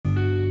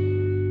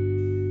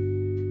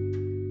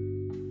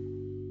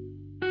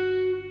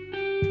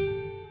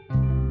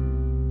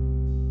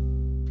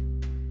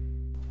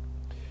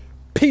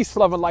Peace,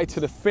 love, and light to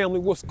the family.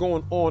 What's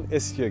going on?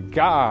 It's your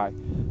guy,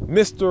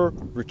 Mr.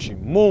 Richie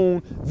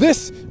Moon.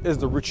 This is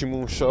the Richie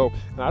Moon Show,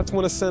 and I just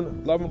want to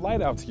send love and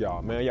light out to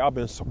y'all, man. Y'all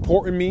been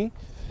supporting me.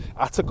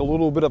 I took a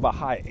little bit of a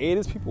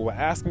hiatus. People were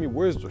asking me,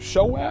 where's the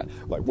show at?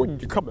 Like, when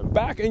you coming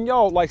back? And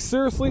yo, like,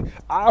 seriously,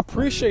 I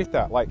appreciate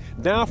that. Like,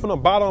 down from the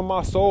bottom of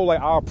my soul,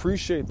 like, I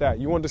appreciate that.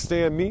 You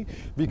understand me?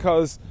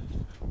 Because,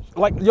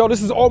 like, yo,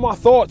 this is all my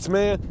thoughts,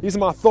 man. These are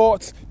my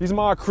thoughts. These are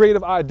my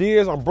creative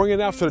ideas. I'm bringing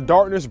it out to the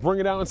darkness,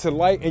 bringing it out into the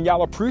light, and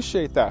y'all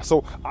appreciate that.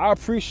 So I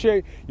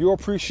appreciate your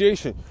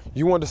appreciation.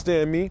 You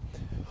understand me?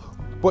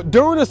 But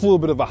during this little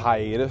bit of a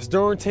hiatus,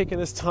 during taking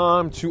this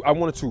time I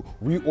wanted to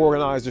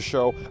reorganize the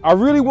show. I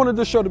really wanted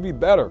the show to be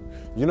better.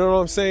 You know what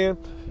I'm saying?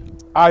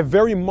 I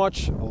very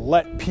much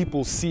let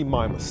people see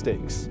my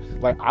mistakes.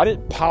 Like, I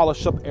didn't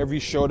polish up every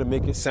show to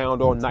make it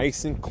sound all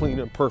nice and clean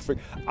and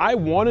perfect. I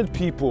wanted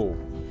people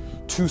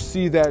to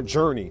see that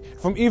journey.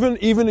 From even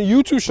the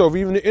YouTube show,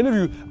 even the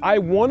interview, I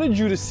wanted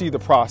you to see the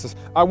process.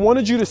 I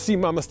wanted you to see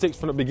my mistakes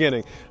from the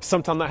beginning.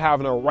 Sometimes not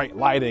having the right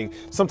lighting,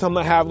 sometimes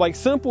not have like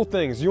simple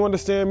things. You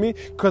understand me?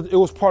 Because it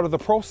was part of the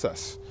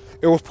process.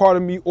 It was part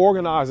of me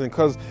organizing,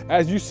 because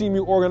as you see me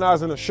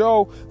organizing the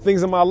show,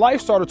 things in my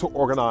life started to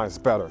organize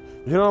better.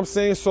 You know what I'm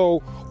saying? So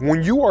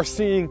when you are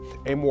seeing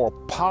a more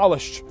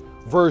polished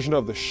version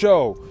of the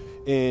show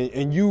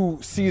and you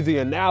see the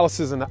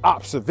analysis and the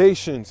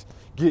observations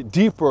get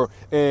deeper,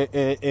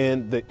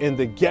 and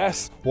the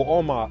guests, well,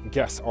 all my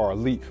guests are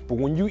elite, but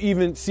when you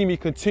even see me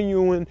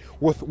continuing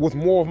with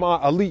more of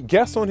my elite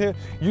guests on here,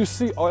 you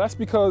see, oh, that's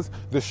because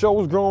the show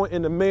is growing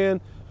and the man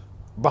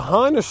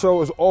behind the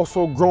show is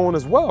also growing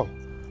as well.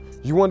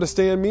 You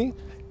understand me?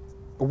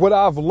 What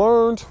I've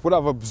learned, what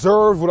I've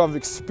observed, what I've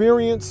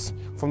experienced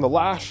from the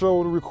last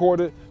show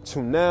recorded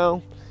to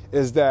now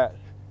is that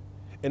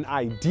an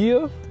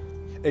idea,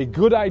 a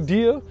good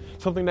idea,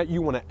 something that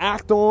you want to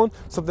act on,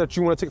 something that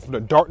you want to take from the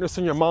darkness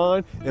in your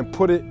mind and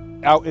put it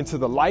out into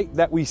the light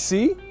that we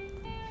see,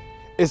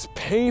 is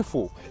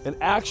painful. And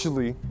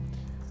actually,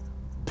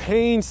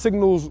 pain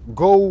signals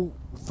go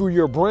through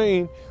your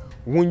brain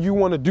when you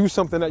want to do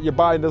something that your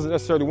body doesn't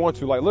necessarily want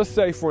to. Like, let's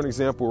say, for an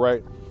example,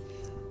 right,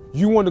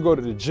 you want to go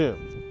to the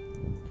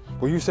gym.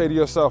 Well, you say to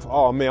yourself,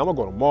 oh man, I'm going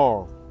to go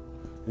tomorrow.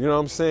 You know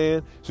what I'm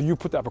saying? So you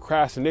put that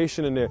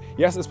procrastination in there.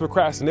 Yes, it's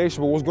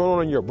procrastination, but what's going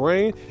on in your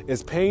brain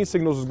is pain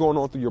signals is going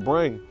on through your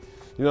brain.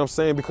 You know what I'm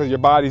saying? Because your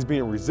body's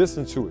being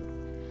resistant to it.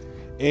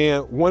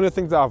 And one of the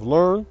things that I've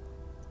learned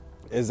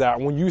is that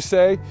when you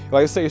say,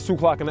 like, let's say it's 2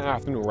 o'clock in the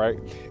afternoon, right?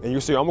 And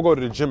you say, I'm gonna go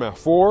to the gym at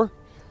 4,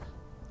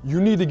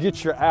 you need to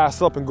get your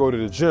ass up and go to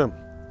the gym.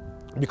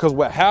 Because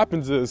what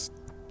happens is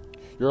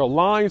you're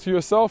lying to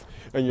yourself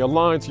and you're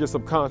lying to your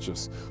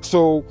subconscious.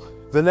 So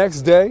the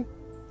next day,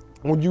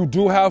 when you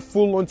do have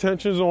full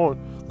intentions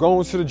on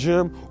going to the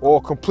gym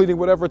or completing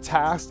whatever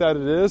task that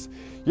it is,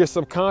 your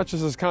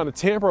subconscious is kind of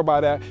tampered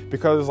by that,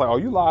 because it's like, oh,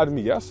 you lied to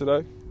me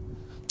yesterday.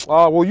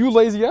 Well, you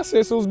lazy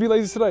yesterday, so let's be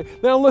lazy today.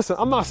 Now, listen,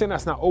 I'm not saying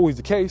that's not always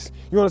the case.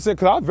 You understand?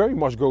 Because I very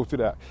much go through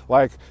that.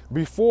 Like,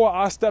 before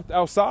I stepped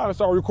outside and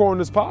started recording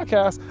this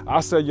podcast, I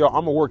said, yo,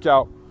 I'm going to work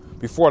out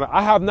before that.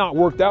 I have not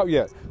worked out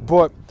yet,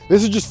 but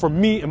this is just for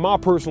me and my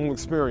personal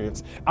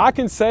experience. I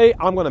can say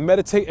I'm going to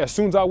meditate as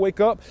soon as I wake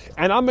up,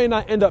 and I may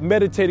not end up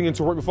meditating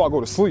until right before I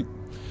go to sleep.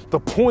 The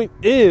point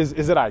is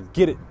that I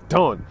get it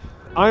done.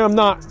 I am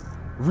not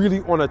really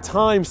on a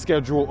time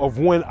schedule of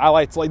when I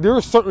like to, like, there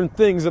are certain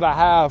things that I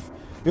have,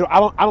 you know, I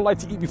don't like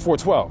to eat before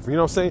 12. You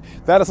know what I'm saying?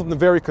 That is something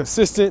very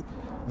consistent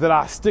that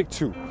I stick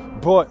to.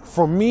 But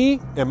for me,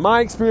 in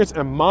my experience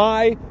and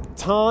my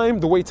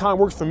time, the way time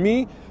works for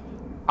me,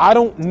 I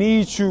don't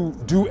need to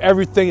do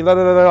everything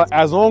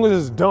as long as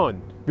it's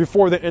done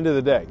before the end of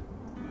the day.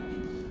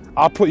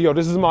 I'll put, yo,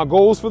 this is my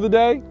goals for the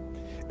day.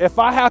 If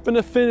I happen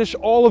to finish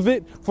all of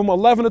it from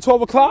 11 to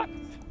 12 o'clock,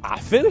 I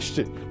finished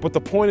it. But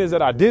the point is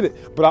that I did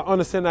it. But I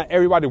understand that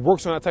everybody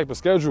works on that type of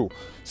schedule.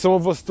 Some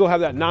of us still have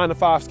that 9 to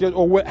 5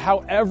 schedule, or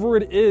however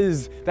it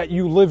is that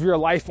you live your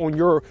life on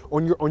your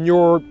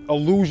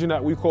illusion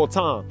that we call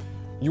time.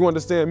 You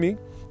understand me?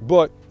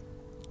 But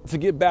to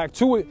get back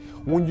to it,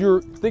 when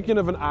you're thinking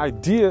of an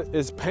idea,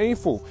 it's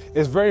painful.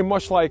 It's very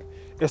much like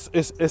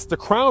it's the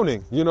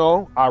crowning, you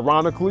know.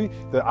 Ironically,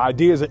 the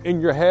ideas are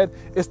in your head.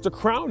 It's the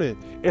crowning.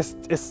 It's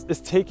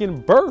taking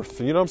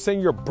birth. You know what I'm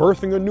saying? You're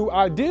birthing a new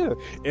idea.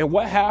 And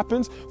what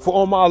happens for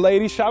all my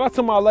ladies? Shout out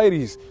to my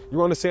ladies.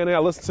 You understand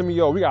that? Listen to me,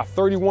 yo. We got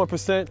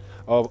 31%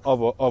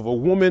 of a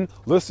woman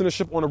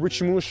listenership on the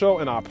Richie Moon Show,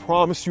 and I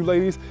promise you,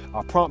 ladies,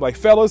 like,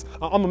 fellas,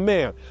 I'm a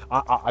man.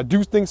 I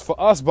do things for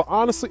us, but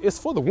honestly, it's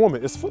for the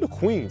woman. It's for the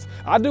queens.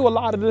 I do a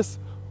lot of this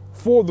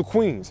for the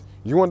queens.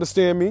 You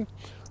understand me?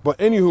 But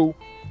anywho,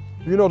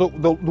 you know,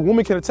 the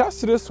woman can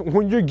attest to this.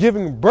 When you're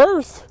giving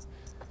birth,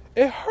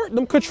 it hurt.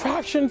 Them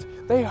contractions,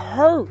 they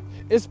hurt.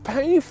 It's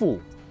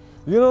painful.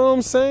 You know what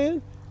I'm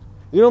saying?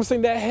 You know what I'm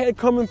saying? That head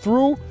coming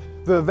through,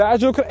 the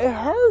vaginal, it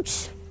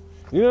hurts.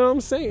 You know what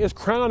I'm saying? It's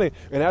crowning.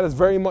 And that is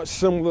very much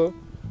similar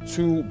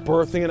to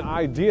birthing an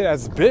idea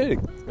that's big.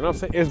 You know what I'm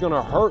saying? It's going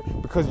to hurt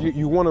because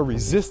you want to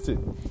resist it.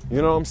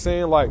 You know what I'm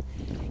saying? Like,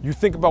 You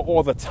think about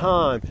all the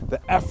time, the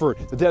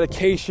effort, the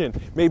dedication,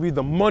 maybe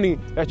the money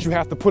that you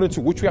have to put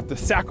into, which you have to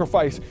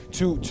sacrifice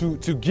to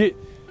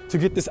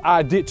get this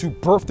idea, to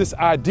birth this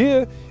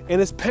idea,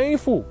 and it's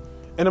painful.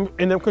 And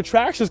them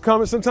contractions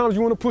come, and sometimes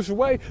you want to push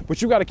away,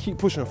 but you got to keep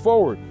pushing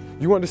forward.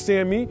 You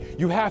understand me?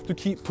 You have to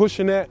keep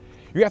pushing that.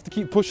 You have to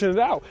keep pushing it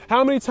out.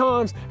 How many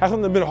times has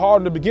something been hard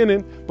in the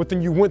beginning, but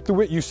then you went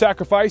through it, you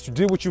sacrificed, you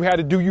did what you had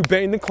to do, you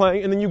banged the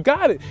clay, and then you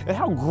got it. And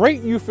how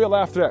great you feel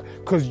after that,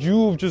 because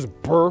you've just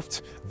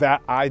birthed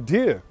that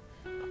idea.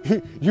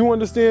 You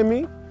understand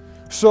me?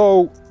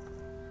 So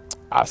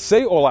I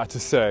say all that to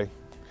say,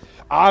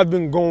 I've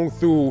been going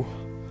through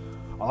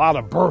a lot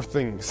of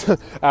birthings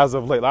as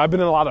of late. I've been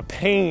in a lot of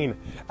pain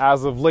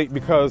as of late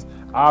because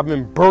I've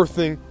been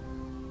birthing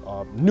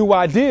new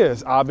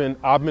ideas. I've been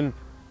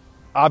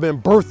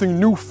birthing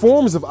new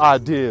forms of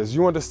ideas.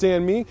 You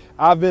understand me?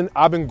 I've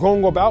been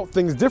going about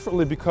things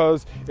differently,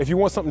 because if you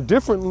want something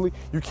differently,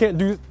 you can't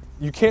do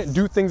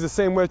things the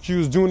same way that you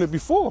was doing it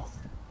before.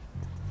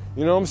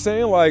 You know what I'm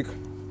saying? Like,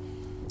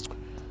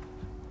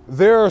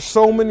 there are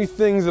so many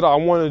things that I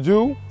want to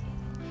do,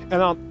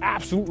 and I'm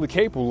absolutely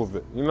capable of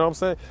it. You know what I'm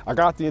saying? I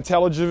got the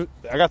intelligence,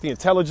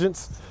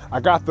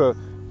 I got the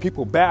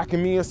people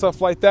backing me and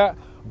stuff like that.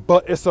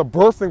 But it's a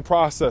birthing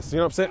process. You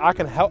know what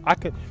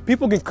I'm saying?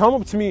 People can come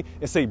up to me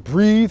and say,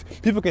 breathe.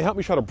 People can help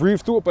me try to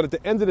breathe through it. But at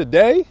the end of the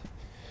day,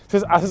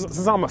 since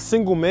I'm a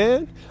single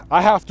man,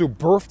 I have to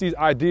birth these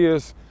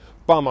ideas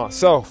by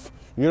myself.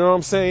 You know what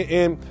I'm saying?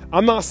 And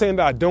I'm not saying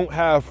that I don't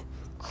have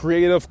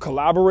creative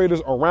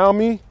collaborators around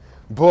me,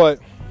 but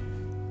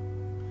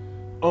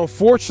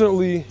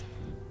unfortunately,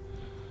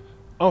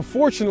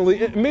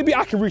 maybe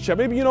I can reach out.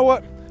 Maybe, you know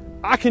what?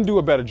 I can do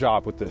a better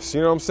job with this,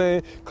 you know what I'm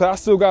saying? Because I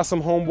still got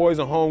some homeboys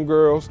and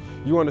homegirls,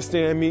 you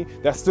understand me,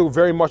 that's still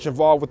very much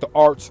involved with the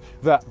arts,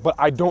 but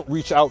I don't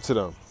reach out to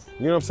them,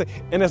 you know what I'm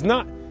saying? And it's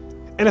not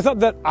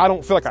that I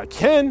don't feel like I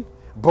can,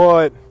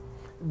 but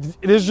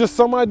it is just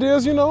some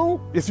ideas, you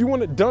know, if you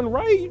want it done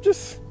right, you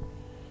just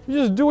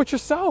do it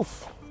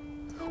yourself.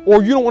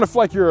 Or you don't want to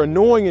feel like you're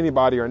annoying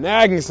anybody or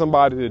nagging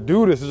somebody to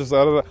do this. It's just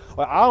like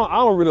I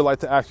don't really like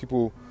to ask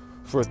people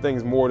for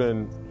things more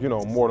than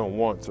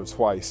once or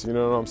twice. You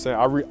know what I'm saying?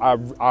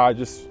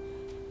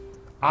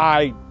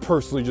 I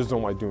personally just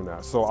don't like doing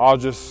that. So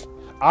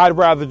I'd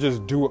rather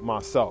just do it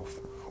myself.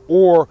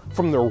 Or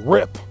from the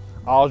rip,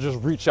 I'll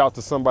just reach out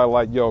to somebody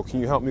like, yo, can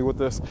you help me with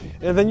this?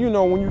 And then,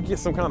 when you get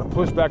some kind of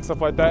pushback,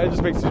 stuff like that, it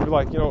just makes you be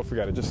like,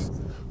 forget it. Just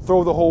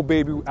throw the whole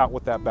baby out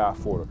with that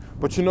bathwater.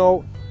 But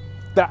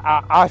that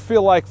I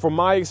feel like from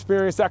my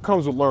experience, that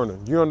comes with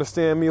learning. You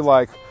understand me?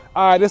 Like,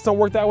 all right, this don't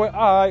work that way.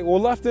 All right,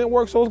 well, left didn't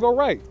work, so let's go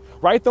right.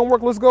 Right don't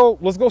work, let's go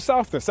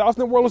south then. South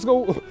didn't work,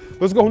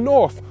 let's go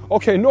north.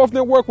 Okay, north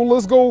didn't work, well,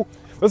 let's go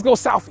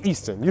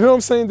southeastern. You know what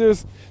I'm saying?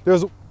 There's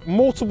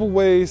multiple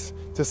ways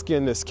to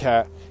skin this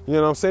cat. You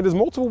know what I'm saying? There's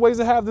multiple ways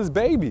to have this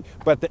baby.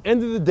 But at the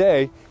end of the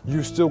day,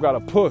 you still got to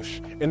push.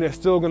 And there's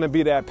still going to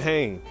be that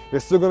pain.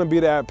 There's still going to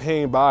be that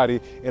pain body.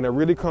 And it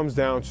really comes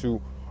down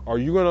to, are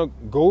you going to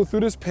go through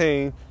this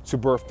pain to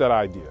birth that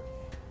idea?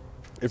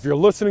 If you're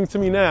listening to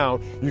me now,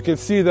 you can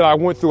see that I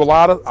went through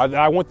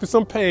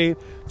some pain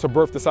to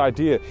birth this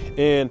idea.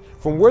 And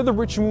from where the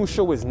Richie Moon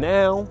Show is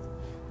now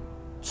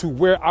to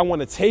where I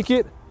want to take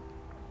it,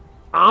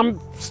 I'm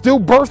still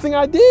birthing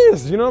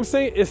ideas. You know what I'm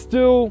saying? It's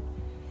still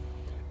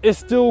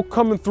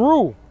coming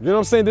through. You know what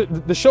I'm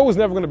saying? The show is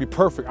never going to be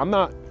perfect. I'm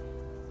not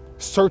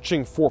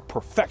searching for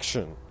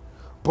perfection,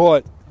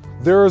 but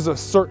there's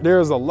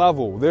a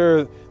level.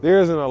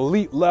 There's an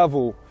elite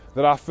level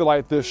that I feel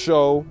like this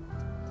show.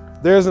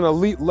 There's an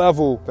elite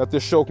level that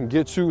this show can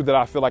get to that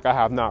I feel like I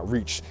have not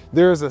reached.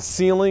 There's a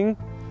ceiling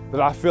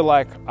that I feel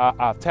like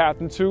I've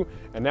tapped into,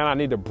 and now I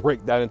need to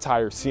break that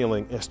entire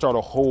ceiling and start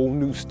a whole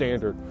new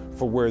standard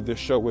for where this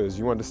show is.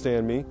 You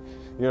understand me? You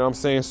know what I'm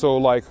saying? So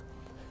like,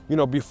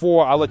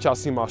 before I let y'all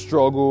see my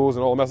struggles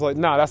and all that, like,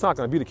 nah, that's not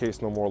gonna be the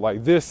case no more.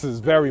 Like, this is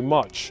very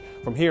much,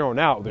 from here on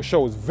out, the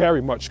show is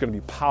very much gonna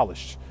be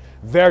polished.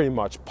 Very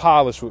much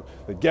polished with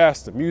the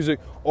guests, the music,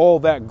 all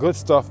that good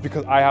stuff,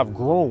 because I have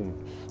grown.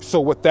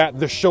 So with that,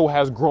 the show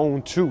has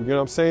grown too. You know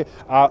what I'm saying?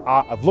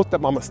 I've looked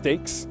at my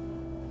mistakes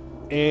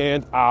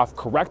and I've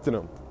corrected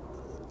them.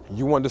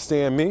 You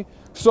understand me?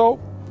 So,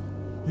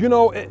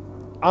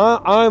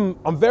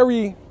 I'm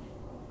very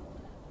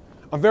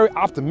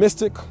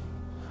optimistic.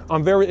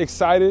 I'm very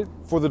excited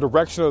for the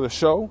direction of the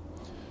show,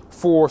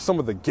 for some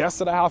of the guests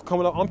that I have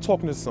coming up. I'm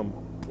talking to some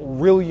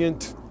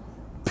brilliant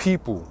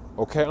people.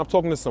 Okay, I'm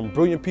talking to some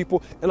brilliant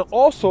people. And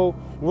also,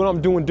 what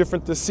I'm doing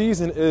different this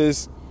season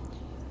is,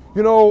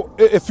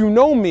 if you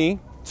know me,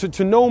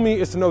 to know me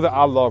is to know that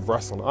I love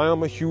wrestling. I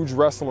am a huge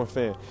wrestling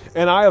fan.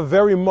 And I have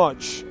very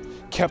much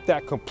kept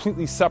that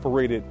completely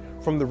separated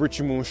from the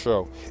Richie Moon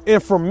Show.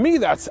 And for me,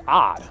 that's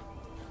odd.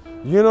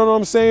 You know what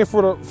I'm saying?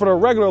 For the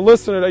regular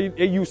listener,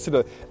 they're used to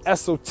the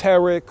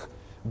esoteric,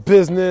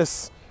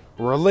 business,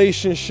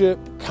 relationship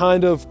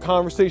kind of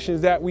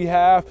conversations that we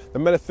have, the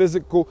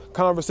metaphysical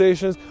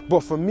conversations.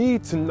 But for me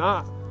to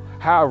not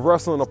have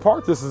wrestling a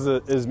part, this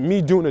is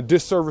me doing a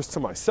disservice to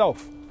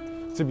myself.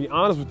 to be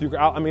honest with you,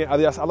 I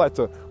like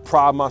to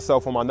pride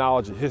myself on my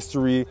knowledge of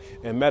history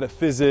and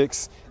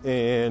metaphysics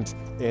and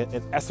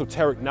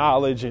esoteric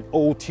knowledge and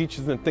old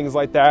teachers and things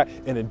like that,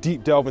 and a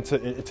deep delve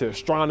into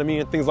astronomy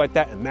and things like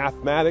that and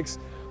mathematics.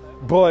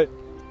 But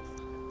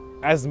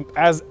as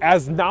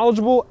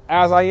knowledgeable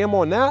as I am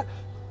on that,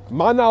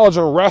 my knowledge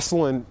on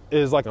wrestling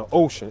is like an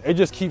ocean. It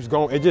just keeps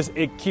going.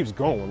 It keeps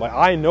going. Like,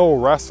 I know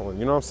wrestling,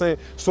 you know what I'm saying?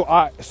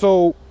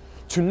 So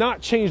to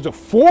not change the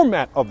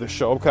format of the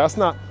show, because that's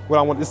not what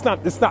I want.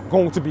 It's not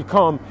going to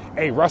become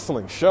a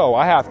wrestling show.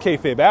 I have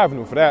Kayfabe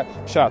Avenue for that.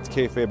 Shout out to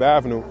Kayfabe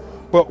Avenue.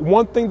 But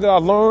one thing that I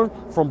learned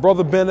from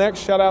Brother Ben X,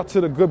 shout out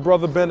to the good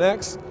brother Ben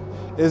X,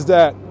 is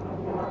that,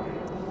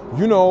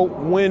 you know,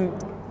 when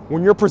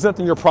you're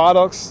presenting your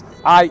products,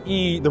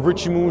 i.e. the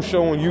Richie Moon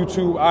Show on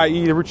YouTube,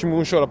 i.e. the Richie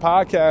Moon Show, the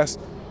podcast,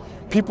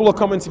 people are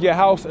coming to your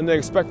house and they're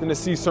expecting to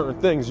see certain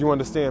things. You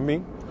understand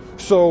me?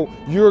 So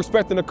you're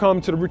expecting to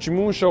come to the Richie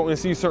Moon Show and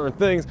see certain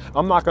things.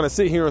 I'm not going to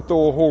sit here and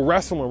throw a whole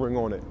wrestling ring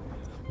on it.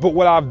 But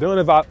what I've done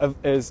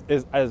is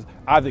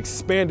I've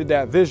expanded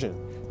that vision.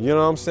 You know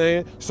what I'm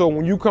saying? So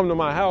when you come to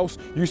my house,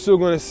 you're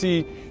going to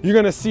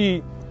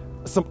see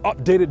some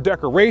updated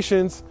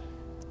decorations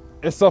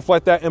and stuff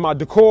like that in my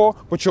decor,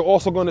 but you're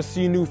also going to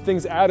see new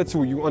things added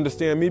to it. You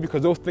understand me?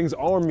 Because those things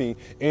are me,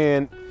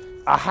 and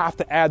I have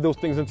to add those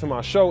things into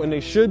my show, and they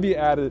should be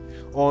added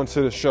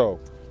onto the show.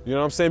 You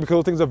know what I'm saying? Because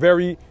those things are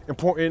very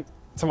important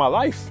to my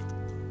life.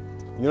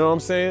 You know what I'm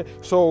saying?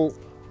 So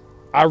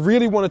I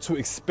really wanted to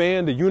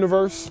expand the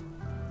universe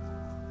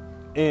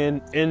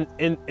in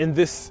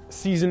this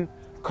season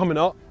coming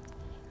up.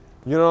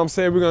 You know what I'm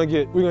saying? We're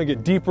gonna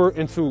get deeper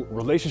into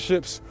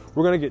relationships.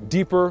 We're gonna get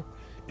deeper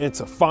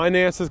into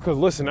finances, because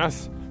listen,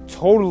 that's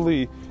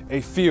totally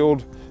a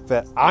field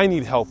that I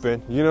need help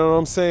in. You know what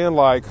I'm saying?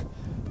 Like,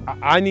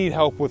 I need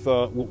help with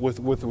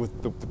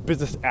the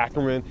business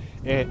acumen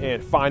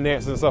and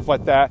finances and stuff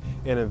like that,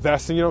 and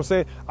investing. You know what I'm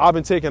saying? I've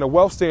been taking a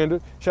wealth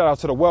standard. Shout out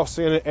to the wealth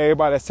standard,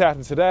 everybody that's tapped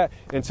into that,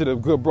 and to the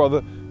good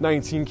brother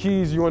 19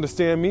 Keys. You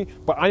understand me?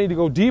 But I need to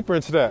go deeper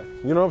into that.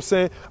 You know what I'm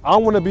saying? I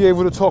want to be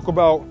able to talk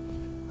about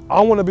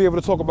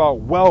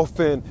wealth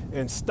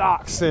and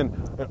stocks and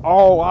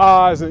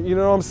ROIs, and you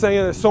know what I'm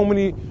saying? There's so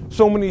many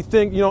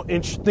things, you know,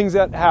 things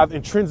that have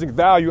intrinsic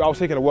value. I was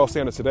taking a wealth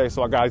standard today,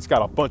 so I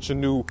got a bunch of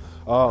new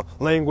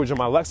language in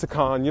my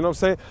lexicon. You know what I'm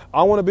saying?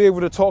 I want to be able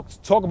to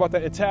talk about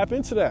that and tap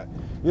into that.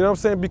 You know what I'm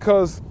saying?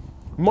 Because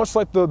much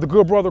like the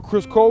good brother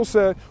Chris Cole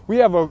said, we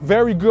have a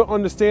very good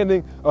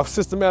understanding of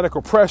systematic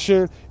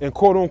oppression and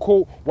quote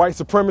unquote white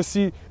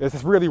supremacy.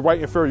 It's really white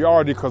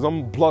inferiority, because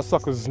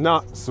bloodsuckers is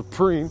not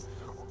supreme.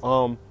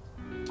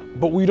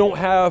 But we don't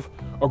have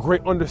a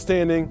great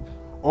understanding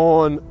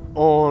on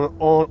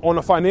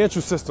the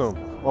financial system,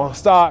 on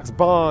stocks,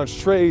 bonds,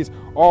 trades,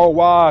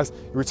 ROIs,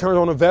 return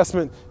on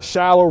investment,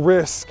 shallow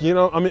risk. You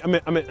know,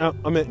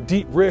 I mean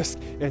deep risk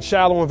and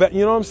shallow investment.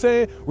 You know what I'm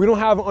saying? We don't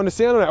have an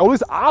understanding of that. Or at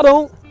least I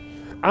don't.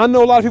 I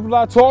know a lot of people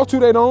that I talk to,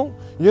 they don't.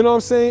 You know what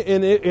I'm saying?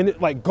 And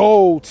it like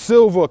gold,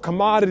 silver,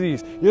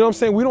 commodities. You know what I'm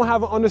saying? We don't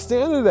have an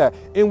understanding of that,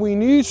 and we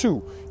need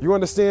to. You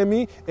understand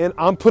me? And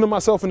I'm putting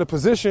myself in a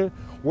position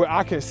where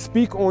I can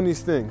speak on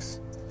these things.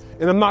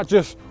 And I'm not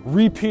just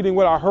repeating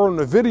what I heard in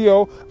the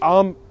video.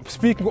 I'm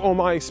speaking on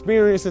my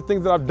experience and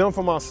things that I've done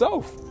for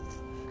myself.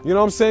 You know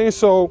what I'm saying?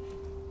 So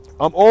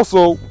I'm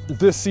also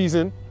this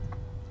season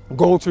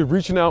going to be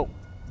reaching out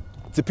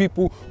to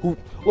people who,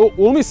 well,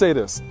 let me say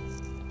this.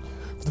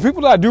 The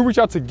people that I do reach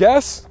out to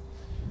guests,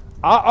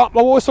 I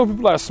always tell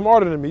people that are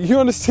smarter than me. You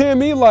understand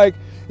me? Like,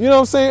 you know what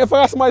I'm saying? If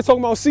I got somebody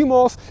talking about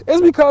CMOS,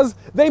 it's because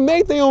they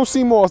make their own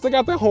CMOS. They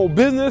got their whole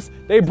business.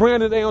 They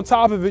branded, they on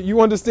top of it.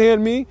 You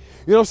understand me? You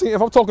know what I'm saying?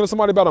 If I'm talking to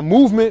somebody about a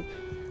movement,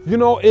 you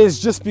know, it's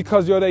just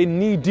because, yo, they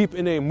knee deep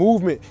in a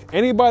movement.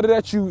 Anybody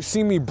that you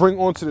see me bring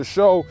onto the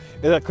show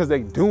is because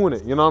they doing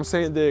it. You know what I'm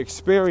saying? Their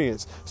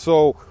experience.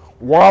 So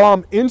while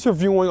I'm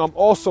interviewing, I'm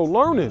also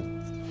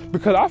learning,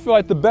 because I feel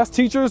like the best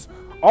teachers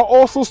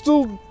are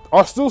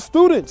still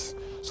students.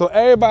 So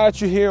everybody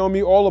that you hear on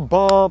me, all the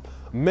bomb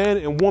men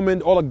and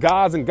women, all the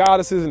gods and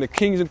goddesses and the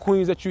kings and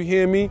queens that you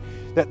hear me,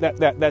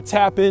 that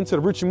tap into the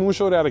Richie Moon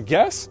Show that are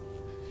guests,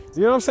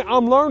 you know what I'm saying?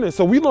 I'm learning.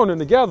 So we learning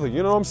together,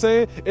 you know what I'm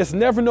saying? It's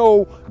never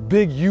no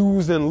big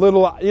U's and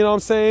little, you know what I'm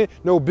saying?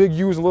 No big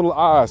U's and little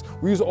I's.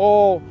 We use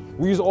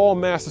all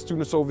master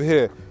students over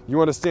here.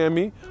 You understand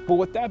me? But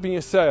with that being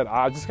said,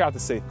 I just got to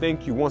say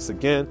thank you once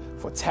again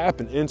for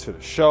tapping into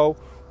the show.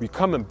 We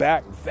coming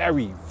back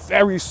very,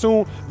 very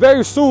soon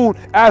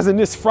as in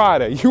this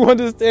Friday. You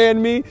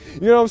understand me?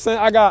 You know what I'm saying?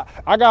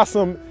 I got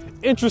some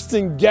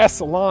interesting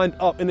guests lined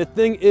up. And the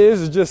thing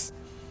is just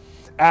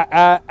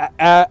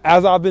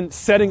as I've been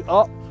setting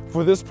up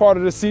for this part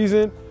of the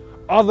season,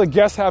 other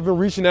guests have been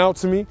reaching out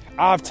to me.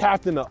 I've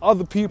tapped into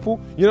other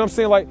people. You know what I'm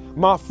saying? Like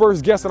my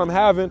first guest that I'm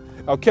having,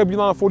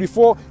 Kebulon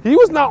 44, he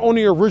was not on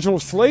the original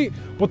slate,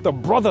 but the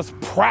brother's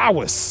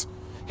prowess,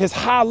 his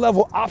high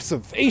level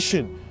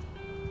observation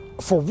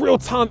for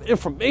real-time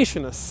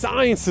information, the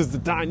sciences, the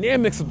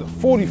dynamics of the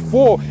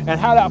 44, and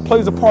how that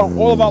plays a part in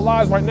all of our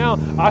lives right now.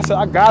 I said,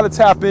 I gotta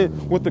tap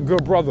in with the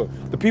good brother.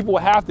 The people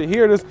have to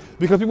hear this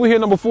because people hear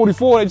number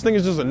 44, they just think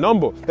it's just a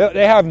number.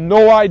 They have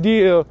no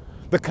idea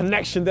the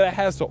connection that it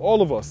has to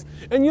all of us.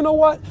 And you know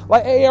what?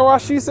 Like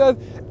A.R.She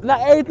said,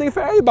 not everything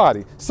for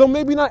everybody. So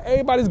maybe not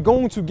everybody's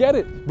going to get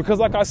it. Because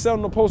like I said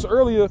on the post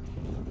earlier,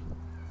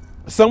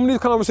 some of these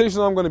conversations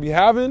I'm going to be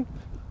having,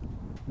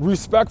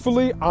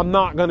 respectfully, I'm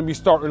not going to be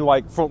starting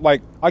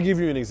I'll give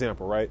you an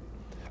example, right?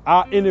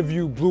 I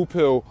interviewed Blue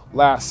Pill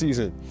last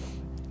season.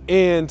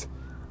 And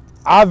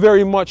I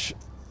very much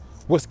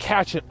was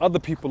catching other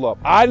people up.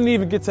 I didn't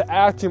even get to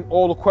ask him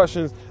all the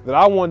questions that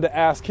I wanted to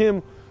ask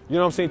him. You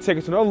know what I'm saying? Take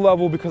it to another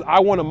level because I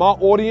wanted my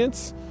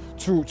audience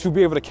to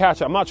be able to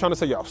catch up. I'm not trying to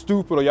say y'all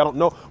stupid or y'all don't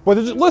know, but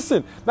just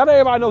listen, not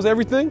everybody knows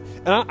everything.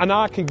 And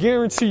I can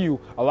guarantee you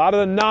a lot of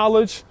the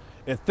knowledge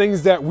and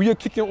things that we are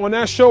kicking on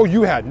that show,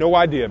 you had no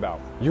idea about.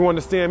 You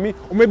understand me?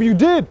 Or maybe you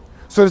did.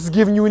 So this is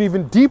giving you an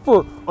even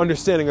deeper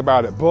understanding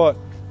about it. But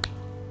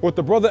with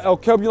the brother El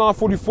Kelbulon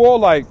 44,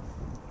 like,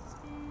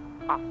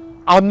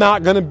 I'm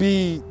not going to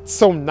be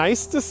so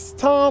nice this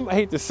time. I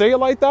hate to say it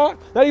like that.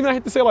 Not even I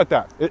hate to say it like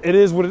that. It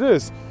is what it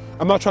is.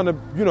 I'm not trying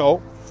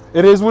to,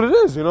 it is what it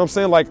is. You know what I'm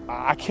saying? Like,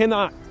 I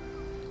cannot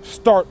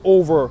start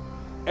over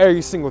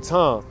every single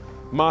time.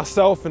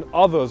 Myself and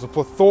others, a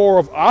plethora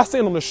of, I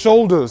stand on the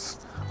shoulders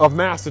of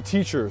master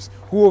teachers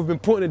who have been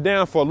putting it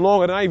down for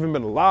longer than I've even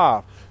been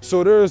alive.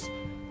 So there's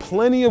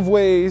plenty of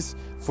ways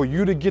for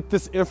you to get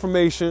this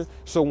information.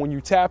 So when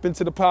you tap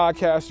into the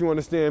podcast, you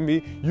understand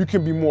me, you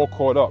can be more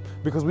caught up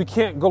because we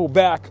can't go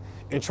back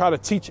and try to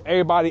teach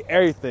everybody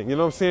everything. You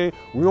know what I'm saying?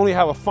 We only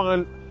have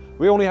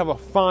a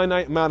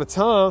finite amount of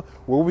time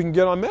where we can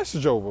get our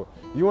message over.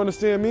 You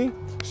understand me?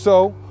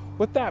 So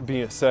with that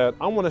being said,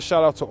 I want to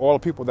shout out to all the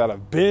people that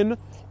have been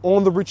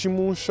on the Richie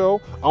Moon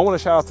Show. I want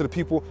to shout out to the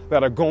people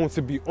that are going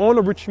to be on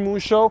the Richie Moon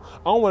Show.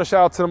 I want to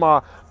shout out to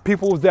my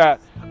people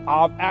that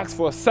I've asked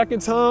for a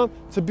second time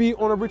to be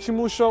on the Richie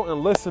Moon Show.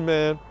 And listen,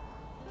 man,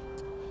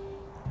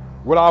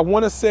 what I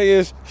want to say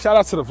is shout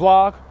out to the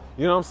vlog.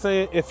 You know what I'm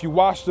saying? If you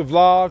watch the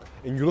vlog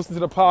and you listen to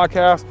the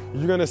podcast,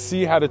 you're going to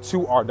see how the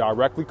two are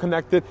directly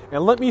connected.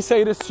 And let me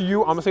say this to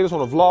you. I'm going to say this on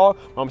the vlog.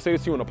 I'm going to say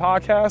this to you on the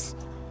podcast.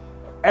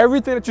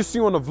 Everything that you see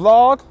on the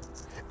vlog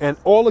and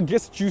all the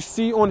gifts that you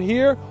see on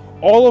here,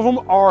 all of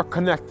them are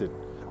connected.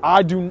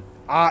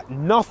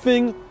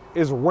 Nothing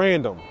is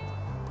random.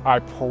 I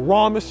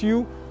promise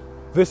you,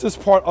 this is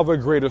part of a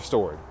greater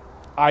story.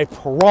 I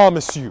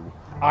promise you,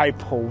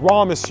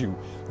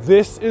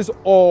 this is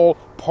all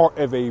part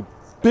of a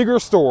bigger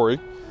story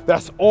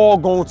that's all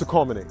going to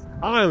culminate.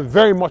 I am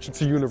very much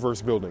into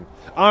universe building.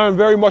 I am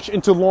very much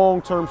into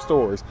long-term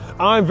stories.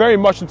 I'm very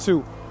much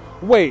into,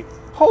 wait,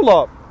 hold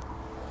up.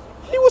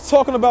 He was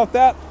talking about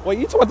that. Wait,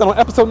 you talked about that on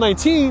episode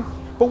 19,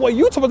 but wait,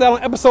 you talked about that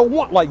on episode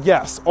 1. Like,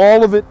 yes,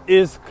 all of it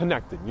is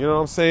connected. You know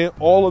what I'm saying?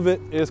 All of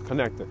it is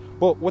connected.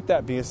 But with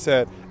that being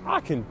said, I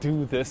can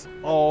do this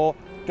all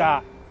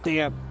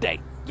goddamn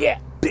day. Yeah,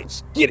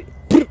 bitch, get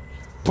it.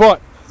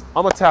 But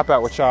I'm going to tap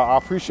out with y'all. I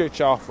appreciate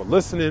y'all for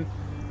listening.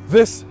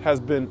 This has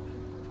been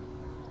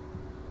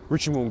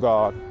Richie Moon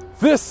God.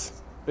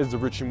 This is the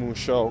Richie Moon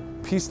Show.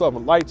 Peace, love,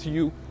 and light to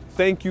you.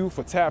 Thank you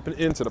for tapping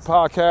into the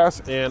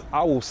podcast, and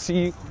I will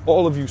see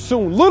all of you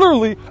soon.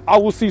 Literally, I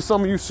will see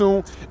some of you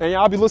soon, and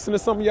y'all be listening to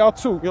some of y'all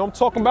too. You know what I'm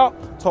talking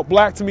about? Talk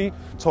black to me,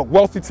 talk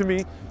wealthy to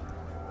me.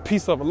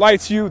 Peace, love, and light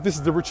to you. This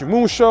is the Richie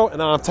Moon Show,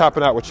 and I'm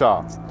tapping out with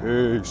y'all.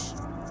 Peace.